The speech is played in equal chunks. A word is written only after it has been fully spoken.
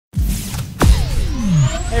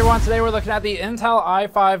Hey everyone, today we're looking at the Intel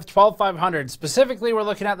i5-12500. Specifically, we're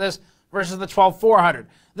looking at this versus the 12400.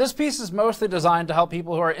 This piece is mostly designed to help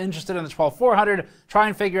people who are interested in the 12400 try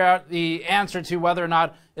and figure out the answer to whether or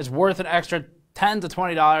not it's worth an extra $10 to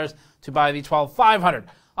 $20 to buy the 12500.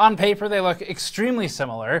 On paper, they look extremely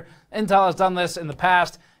similar. Intel has done this in the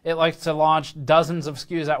past. It likes to launch dozens of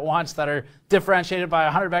SKUs at once that are differentiated by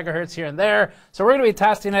 100 megahertz here and there. So we're going to be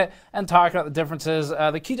testing it and talking about the differences.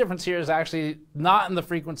 The key difference here is actually not in the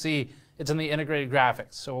frequency, it's in the integrated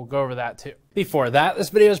graphics. So we'll go over that too. Before that, this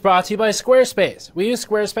video is brought to you by Squarespace. We use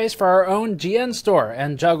Squarespace for our own GN store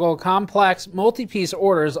and juggle complex multi-piece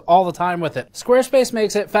orders all the time with it. Squarespace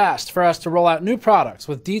makes it fast for us to roll out new products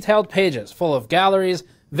with detailed pages full of galleries,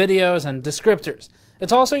 videos, and descriptors.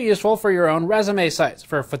 It's also useful for your own resume sites,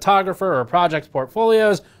 for photographer or project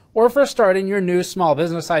portfolios, or for starting your new small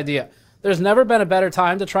business idea. There's never been a better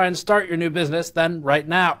time to try and start your new business than right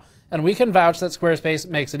now, and we can vouch that Squarespace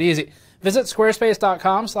makes it easy. Visit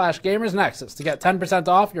squarespace.com/gamersnexus to get 10%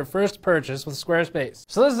 off your first purchase with Squarespace.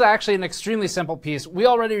 So this is actually an extremely simple piece. We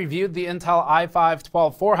already reviewed the Intel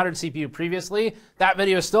i5-12400 CPU previously. That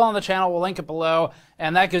video is still on the channel. We'll link it below,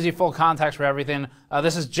 and that gives you full context for everything.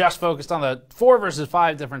 This is just focused on the 4 versus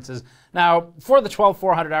 5 differences. Now, for the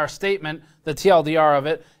 12400, our statement, the TLDR of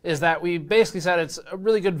it, is that we basically said it's a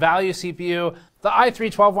really good value CPU. The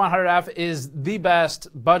i3-12100F is the best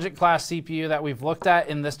budget class CPU that we've looked at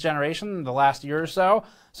in this generation, the last year or so.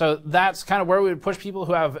 So that's kind of where we would push people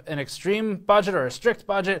who have an extreme budget or a strict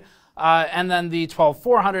budget. And then the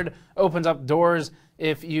 12400 opens up doors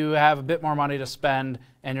if you have a bit more money to spend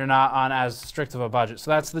and you're not on as strict of a budget. So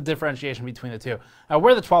that's the differentiation between the two.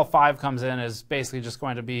 Where the 125 comes in is basically just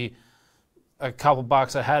going to be a couple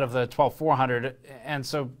bucks ahead of the 12400. And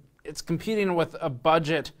so it's competing with a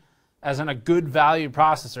budget as in a good value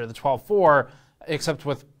processor, the 124, except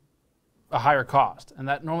with a higher cost. And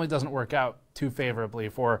that normally doesn't work out too favorably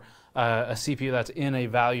for a CPU that's in a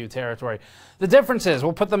value territory. The differences,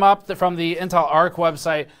 we'll put them up from the Intel Arc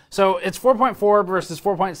website. So it's 4.4 versus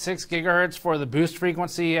 4.6 gigahertz for the boost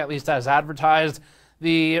frequency, at least as advertised.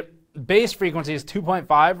 The base frequency is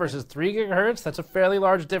 2.5 versus 3 gigahertz. That's a fairly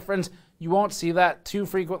large difference. You won't see that too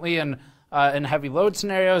frequently in heavy load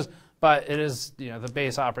scenarios, but it is, the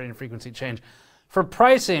base operating frequency change. For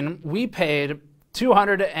pricing, we paid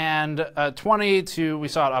 $220 to, we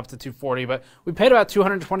saw it up to $240, but we paid about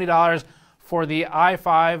 $220 for the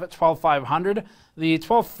i5-12500. The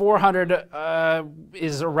 12400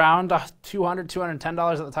 is around $200,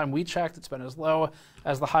 $210 at the time we checked. It's been as low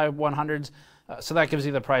as the high 100s. So that gives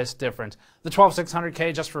you the price difference. The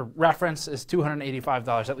 12600K, just for reference, is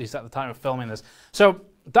 $285, at least at the time of filming this. So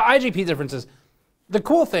the IGP differences. The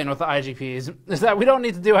cool thing with the IGPs is that we don't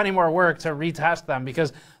need to do any more work to retest them,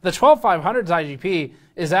 because the 12500's IGP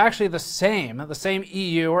is actually the same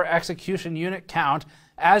EU or execution unit count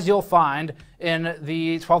as you'll find in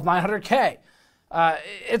the 12900K.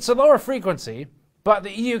 It's a lower frequency, but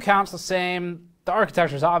the EU count's the same. The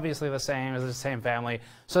architecture is obviously the same, it's the same family,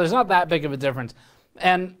 so there's not that big of a difference.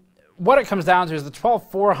 And what it comes down to is the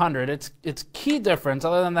 12400, its key difference,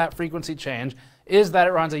 other than that frequency change, is that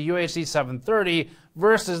it runs a UHD 730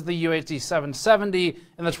 versus the UHD 770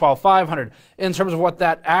 in the 12500. In terms of what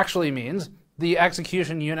that actually means, the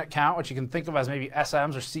execution unit count, which you can think of as maybe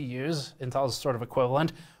SMs or CUs, Intel's sort of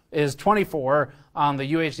equivalent, is 24 on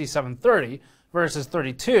the UHD 730 versus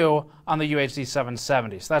 32 on the UHD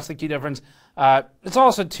 770. So that's the key difference. It's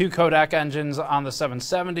also 2 codec engines on the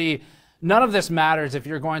 770. None of this matters if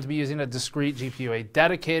you're going to be using a discrete GPU, a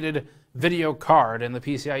dedicated video card in the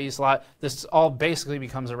PCIe slot. This all basically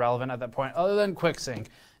becomes irrelevant at that point, other than QuickSync.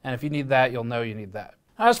 And if you need that, you'll know you need that.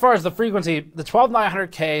 As far as the frequency, the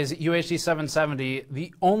 12900K's UHD 770,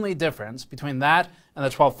 the only difference between that and the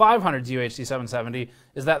 12500's UHD 770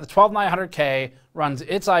 is that the 12900K runs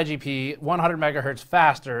its IGP 100 megahertz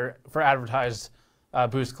faster for advertised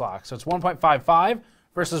boost clock. So it's 1.55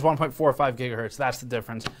 versus 1.45 gigahertz. That's the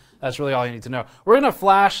difference. That's really all you need to know. We're going to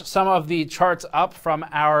flash some of the charts up from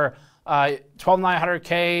our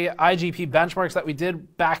 12900K IGP benchmarks that we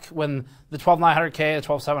did back when the 12900K, the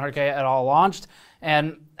 12700K had all launched.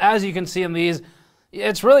 And as you can see in these,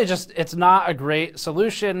 it's really just, it's not a great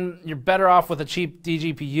solution. You're better off with a cheap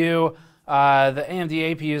DGPU. The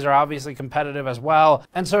AMD APUs are obviously competitive as well.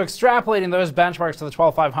 And so extrapolating those benchmarks to the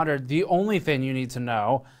 12500, the only thing you need to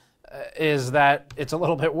know is that it's a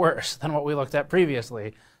little bit worse than what we looked at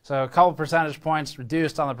previously. So a couple percentage points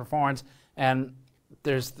reduced on the performance, and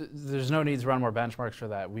there's no need to run more benchmarks for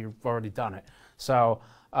that. We've already done it. So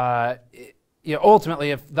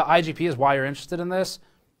ultimately, if the IGP is why you're interested in this,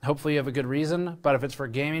 hopefully you have a good reason. But if it's for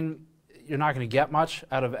gaming, you're not going to get much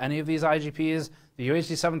out of any of these IGPs. The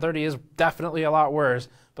UHD 730 is definitely a lot worse,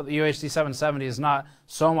 but the UHD 770 is not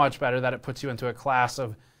so much better that it puts you into a class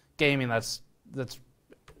of gaming that's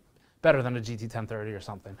better than a GT 1030 or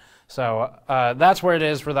something. So that's where it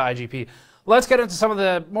is for the IGP. Let's get into some of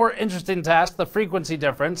the more interesting tests, the frequency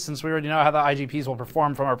difference. Since we already know how the IGPs will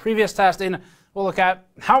perform from our previous testing, we'll look at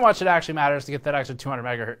how much it actually matters to get that extra 200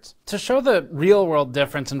 megahertz. To show the real-world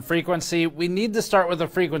difference in frequency, we need to start with a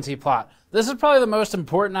frequency plot. This is probably the most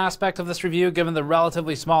important aspect of this review, given the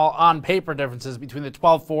relatively small on-paper differences between the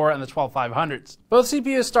 12.4 and the 12.500s. Both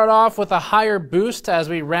CPUs start off with a higher boost as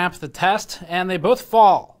we ramp the test, and they both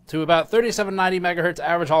fall to about 3790 megahertz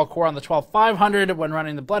average all-core on the 12.500 when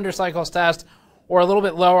running the blender cycles test, or a little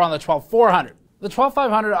bit lower on the 12.400. The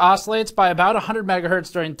 12.500 oscillates by about 100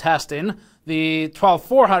 megahertz during testing. The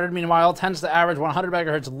 12.400, meanwhile, tends to average 100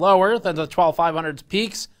 megahertz lower than the 12.500's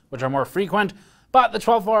peaks, which are more frequent, but the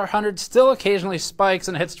 12.400 still occasionally spikes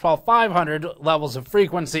and hits 12.500 levels of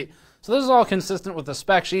frequency. So this is all consistent with the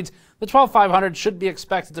spec sheets. The 12.500 should be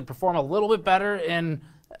expected to perform a little bit better in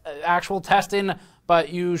actual testing, but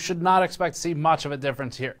you should not expect to see much of a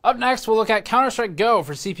difference here. Up next, we'll look at Counter-Strike Go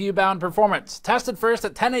for CPU-bound performance. Tested first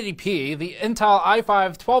at 1080p, the Intel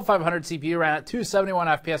i5-12500 CPU ran at 271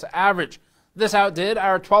 FPS average. This outdid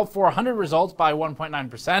our 12.400 results by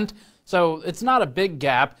 1.9%, so it's not a big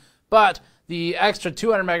gap, but the extra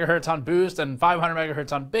 200 megahertz on boost and 500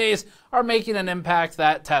 megahertz on base are making an impact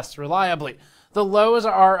that tests reliably. The lows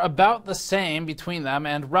are about the same between them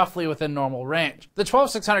and roughly within normal range. The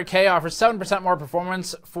 12600K offers 7% more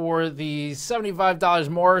performance for the $75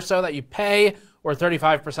 more or so that you pay, or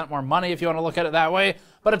 35% more money if you want to look at it that way,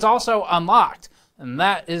 but it's also unlocked. And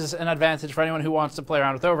that is an advantage for anyone who wants to play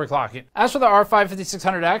around with overclocking. As for the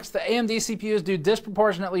R5-5600X, the AMD CPUs do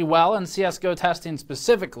disproportionately well in CSGO testing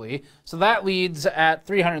specifically, so that leads at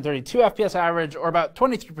 332 FPS average, or about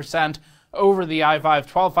 23% over the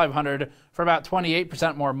i5-12500 for about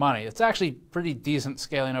 28% more money. It's actually pretty decent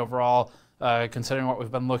scaling overall, considering what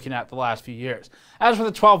we've been looking at the last few years. As for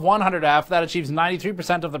the 12100F, that achieves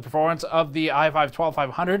 93% of the performance of the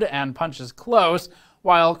i5-12500 and punches close,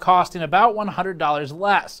 while costing about $100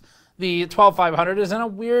 less. The 12500 is in a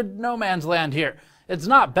weird no man's land here. It's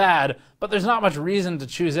not bad, but there's not much reason to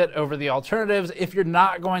choose it over the alternatives if you're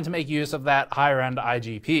not going to make use of that higher-end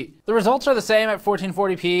IGP. The results are the same at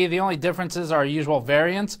 1440p. The only differences are usual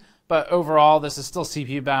variants, but overall this is still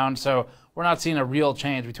CPU bound, so we're not seeing a real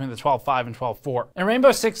change between the 12.5 and 12.4. In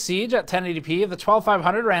Rainbow Six Siege at 1080p, the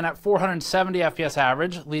 12500 ran at 470 FPS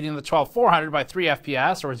average, leading the 12400 by 3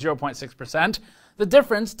 FPS, or 0.6%. The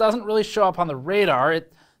difference doesn't really show up on the radar.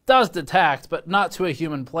 It does detect, but not to a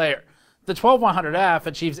human player. The 12100F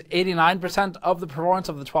achieves 89% of the performance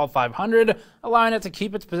of the 12500, allowing it to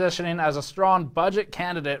keep its positioning as a strong budget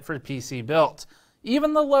candidate for PC builds.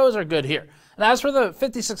 Even the lows are good here. And as for the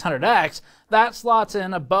 5600X, that slots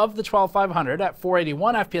in above the 12500 at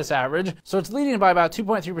 481 FPS average, so it's leading by about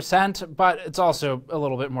 2.3%, but it's also a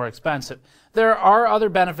little bit more expensive. There are other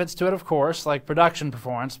benefits to it, of course, like production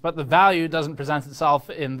performance, but the value doesn't present itself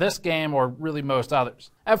in this game or really most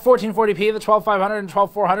others. At 1440p, the 12500 and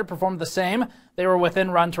 12400 performed the same. They were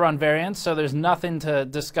within run-to-run variants, so there's nothing to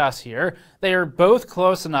discuss here. They are both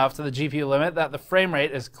close enough to the GPU limit that the frame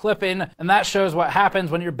rate is clipping, and that shows what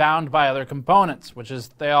happens when you're bound by other components, which is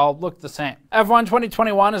they all look the same. F1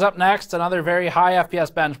 2021 is up next, another very high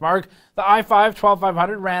FPS benchmark. The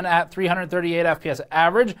i5-12500 ran at 338 FPS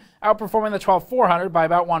average, outperforming the 12400 by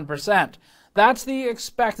about 1%. That's the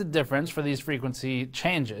expected difference for these frequency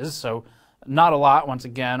changes, so not a lot. Once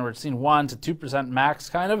again, we're seeing 1 to 2% max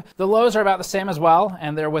kind of. The lows are about the same as well,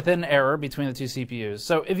 and they're within error between the two CPUs.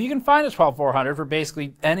 So if you can find a 12400 for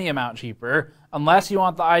basically any amount cheaper, unless you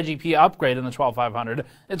want the IGP upgrade in the 12500,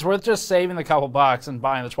 it's worth just saving the couple bucks and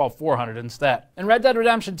buying the 12400 instead. In Red Dead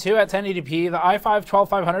Redemption 2 at 1080p, the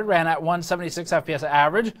i5-12500 ran at 176 FPS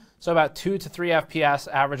average, so about 2 to 3 FPS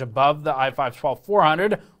average above the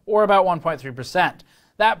i5-12400, or about 1.3%.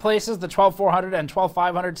 That places the 12400 and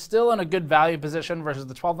 12500 still in a good value position versus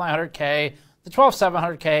the 12900K, the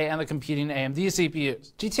 12700K, and the competing AMD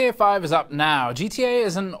CPUs. GTA 5 is up now. GTA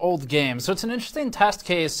is an old game, so it's an interesting test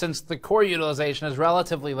case since the core utilization is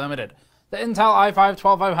relatively limited. The Intel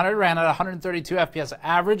i5-12500 ran at 132 FPS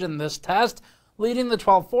average in this test, leading the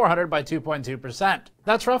 12400 by 2.2%.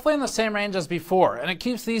 That's roughly in the same range as before, and it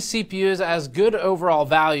keeps these CPUs as good overall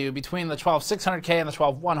value between the 12600K and the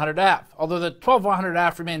 12100F, although the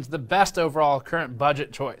 12100F remains the best overall current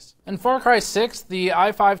budget choice. In Far Cry 6, the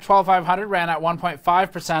i5-12500 ran at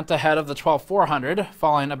 1.5% ahead of the 12400,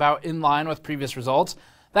 falling about in line with previous results.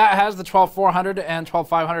 That has the 12400 and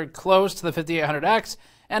 12500 close to the 5800X,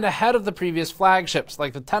 and ahead of the previous flagships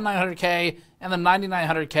like the 10900K and the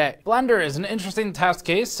 9900K. Blender is an interesting test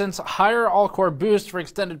case since higher all-core boost for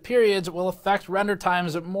extended periods will affect render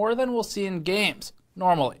times more than we'll see in games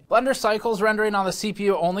normally. Blender cycles rendering on the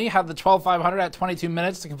CPU only have the 12500 at 22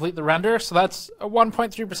 minutes to complete the render, so that's a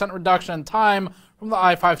 1.3% reduction in time from the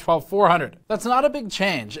i5-12400. That's not a big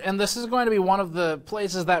change, and this is going to be one of the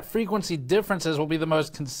places that frequency differences will be the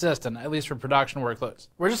most consistent, at least for production workloads.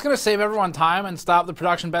 We're just going to save everyone time and stop the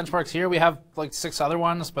production benchmarks here. We have like 6 other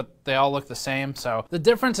ones, but they all look the same. So the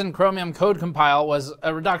difference in Chromium code compile was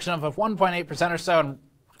a reduction of 1.8% or so in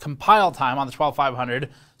compile time on the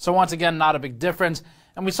 12500. So once again, not a big difference.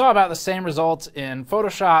 And we saw about the same results in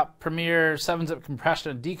Photoshop, Premiere, 7-zip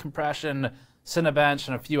compression and decompression, Cinebench,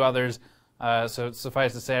 and a few others. So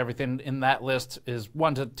suffice to say, everything in that list is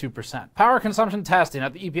 1 to 2%. Power consumption testing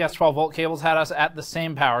at the EPS 12-volt cables had us at the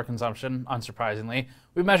same power consumption, unsurprisingly.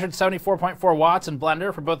 We measured 74.4 watts in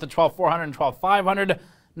Blender for both the 12400 and 12500,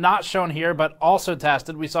 not shown here, but also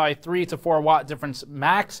tested. We saw a 3 to 4 watt difference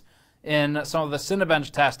max in some of the Cinebench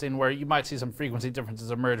testing, where you might see some frequency differences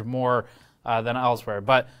emerge more than elsewhere,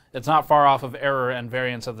 but it's not far off of error and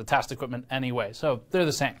variance of the test equipment anyway, so they're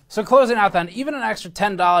the same. So closing out then, even an extra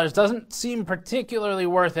 $10 doesn't seem particularly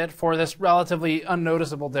worth it for this relatively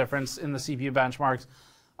unnoticeable difference in the CPU benchmarks.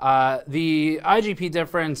 The IGP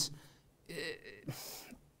difference,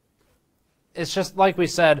 it's just like we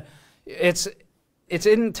said, it's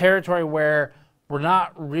in territory where we're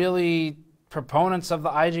not really proponents of the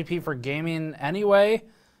IGP for gaming anyway,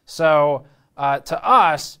 so to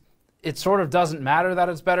us, it sort of doesn't matter that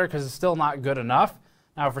it's better because it's still not good enough.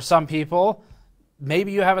 Now, for some people,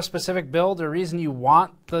 maybe you have a specific build or reason you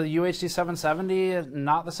want the UHD 770,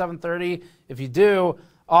 not the 730. If you do,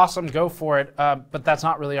 awesome, go for it. But that's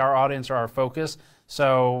not really our audience or our focus.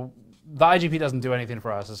 So the IGP doesn't do anything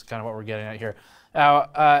for us, is kind of what we're getting at here. Now,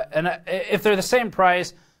 and if they're the same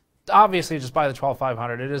price, obviously just buy the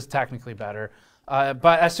 12500. It is technically better.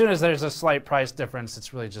 But as soon as there's a slight price difference,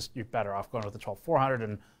 it's really just you're better off going with the 12400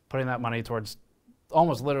 and putting that money towards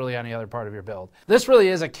almost literally any other part of your build. This really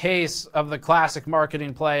is a case of the classic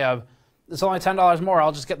marketing play of, it's only $10 more,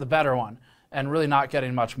 I'll just get the better one, and really not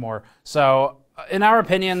getting much more. So in our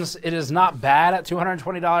opinions, it is not bad at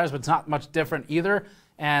 $220, but it's not much different either,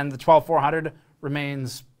 and the 12400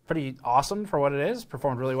 remains pretty awesome for what it is,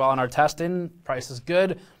 performed really well in our testing, price is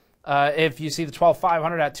good. If you see the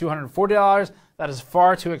 12500 at $240, that is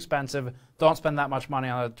far too expensive. Don't spend that much money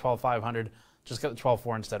on the 12500. Just get the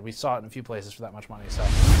 12.4 instead. We saw it in a few places for that much money. So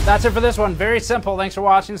that's it for this one. Very simple. Thanks for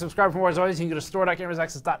watching. Subscribe for more as always. You can go to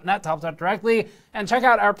store.gamersaccess.net to help us out directly. And check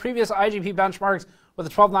out our previous IGP benchmarks with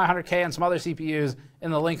the 12900K and some other CPUs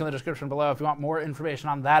in the link in the description below if you want more information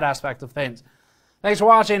on that aspect of things. Thanks for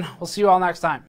watching. We'll see you all next time.